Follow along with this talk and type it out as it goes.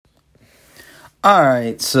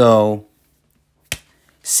Alright, so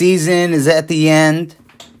season is at the end.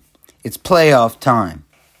 It's playoff time.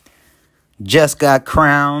 Just got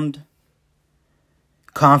crowned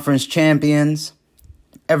conference champions.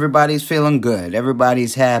 Everybody's feeling good.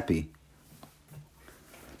 Everybody's happy.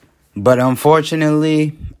 But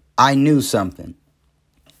unfortunately, I knew something.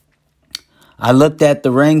 I looked at the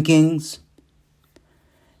rankings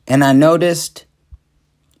and I noticed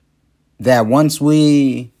that once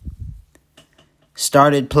we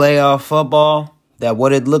started playoff football, that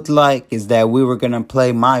what it looked like is that we were going to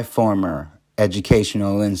play my former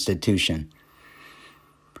educational institution,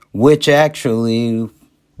 which actually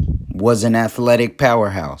was an athletic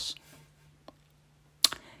powerhouse.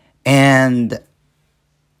 And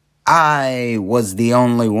I was the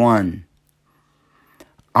only one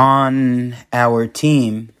on our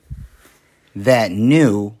team that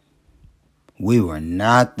knew we were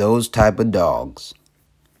not those type of dogs.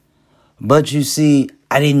 But you see,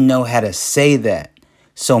 I didn't know how to say that.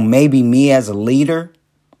 So maybe me as a leader,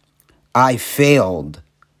 I failed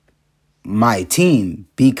my team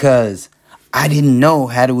because I didn't know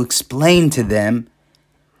how to explain to them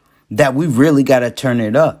that we really got to turn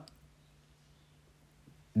it up.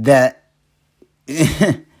 That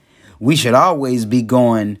we should always be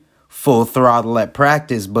going full throttle at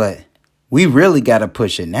practice, but we really got to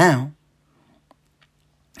push it now.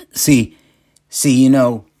 See,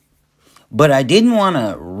 but I didn't want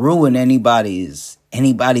to ruin anybody's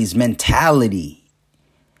mentality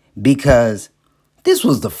because this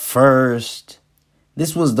was the first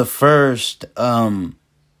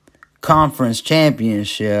conference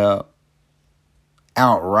championship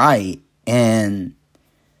outright, and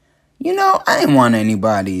I didn't want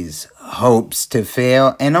anybody's hopes to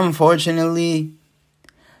fail, and unfortunately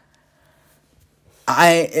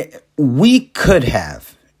we could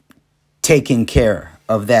have taken care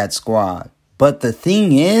of that squad. But the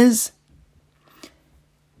thing is,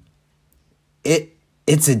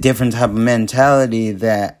 it's a different type of mentality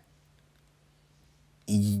that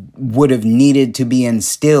would have needed to be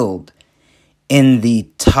instilled in the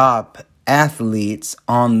top athletes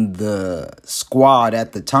on the squad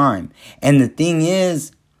at the time. And the thing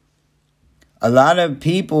is, a lot of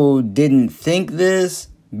people didn't think this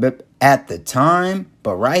but at the time,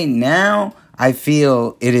 but right now I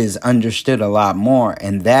feel it is understood a lot more,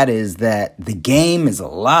 and that is that the game is a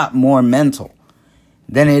lot more mental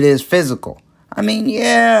than it is physical. I mean,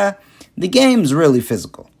 yeah, the game's really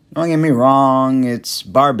physical. Don't get me wrong, it's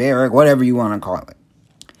barbaric, whatever you want to call it.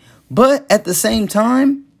 But at the same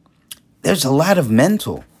time, there's a lot of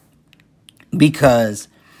mental. Because,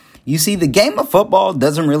 you see, the game of football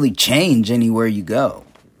doesn't really change anywhere you go.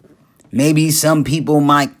 Maybe some people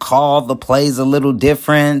might call the plays a little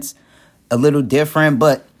different,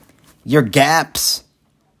 but your gaps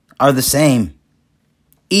are the same.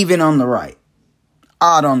 Even on the right,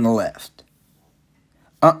 odd on the left.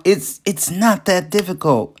 It's not that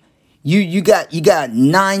difficult. You got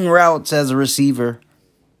 9 routes as a receiver.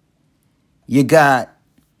 You got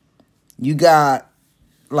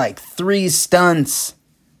like 3 stunts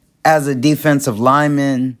as a defensive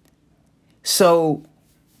lineman. So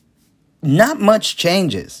not much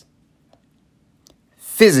changes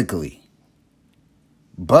physically.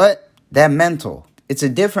 But that mental, it's a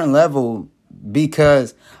different level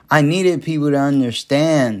because I needed people to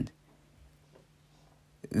understand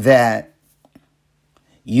that,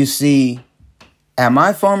 you see, at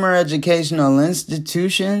my former educational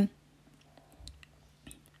institution,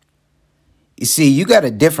 you see, you got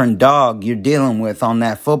a different dog you're dealing with on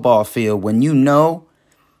that football field when you know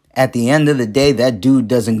at the end of the day that dude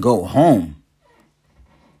doesn't go home.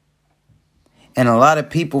 And a lot of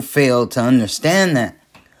people fail to understand that.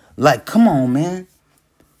 Like, come on, man.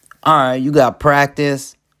 All right, you got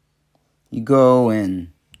practice. You go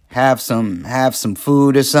and have some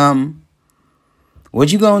food or something.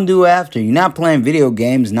 What you gonna do after? You're not playing video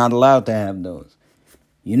games. Not allowed to have those.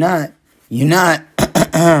 You're not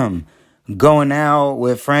going out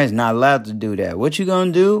with friends. Not allowed to do that. What you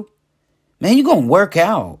gonna do? Man, you gonna work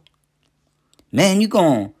out. Man, you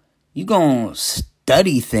gonna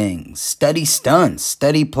study things, study stunts,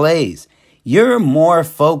 study plays. You're more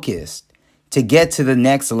focused to get to the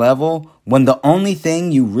next level when the only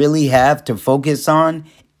thing you really have to focus on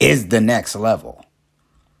is the next level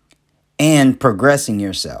and progressing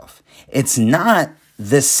yourself. It's not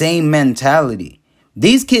the same mentality.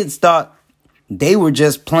 These kids thought they were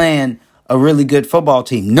just playing a really good football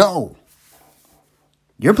team. No,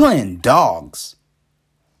 you're playing dogs.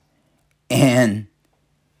 And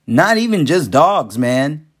not even just dogs,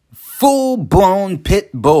 man. Full-blown pit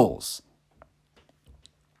bulls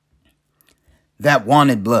that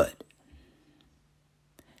wanted blood.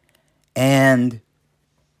 And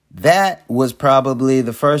that was probably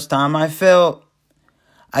the first time I felt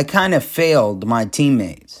I kind of failed my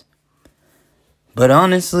teammates. But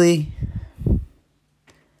honestly,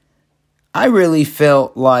 I really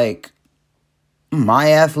felt like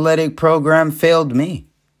my athletic program failed me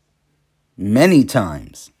many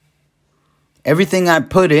times. Everything I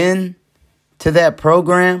put in to that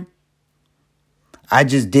program, I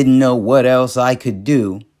just didn't know what else I could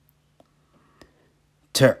do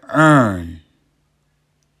to earn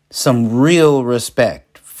some real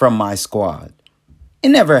respect from my squad. It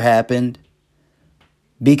never happened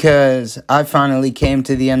because I finally came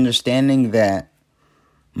to the understanding that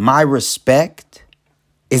my respect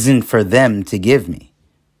isn't for them to give me.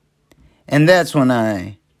 And that's when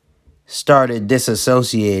I started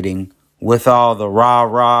disassociating with all the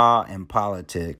rah-rah and politics.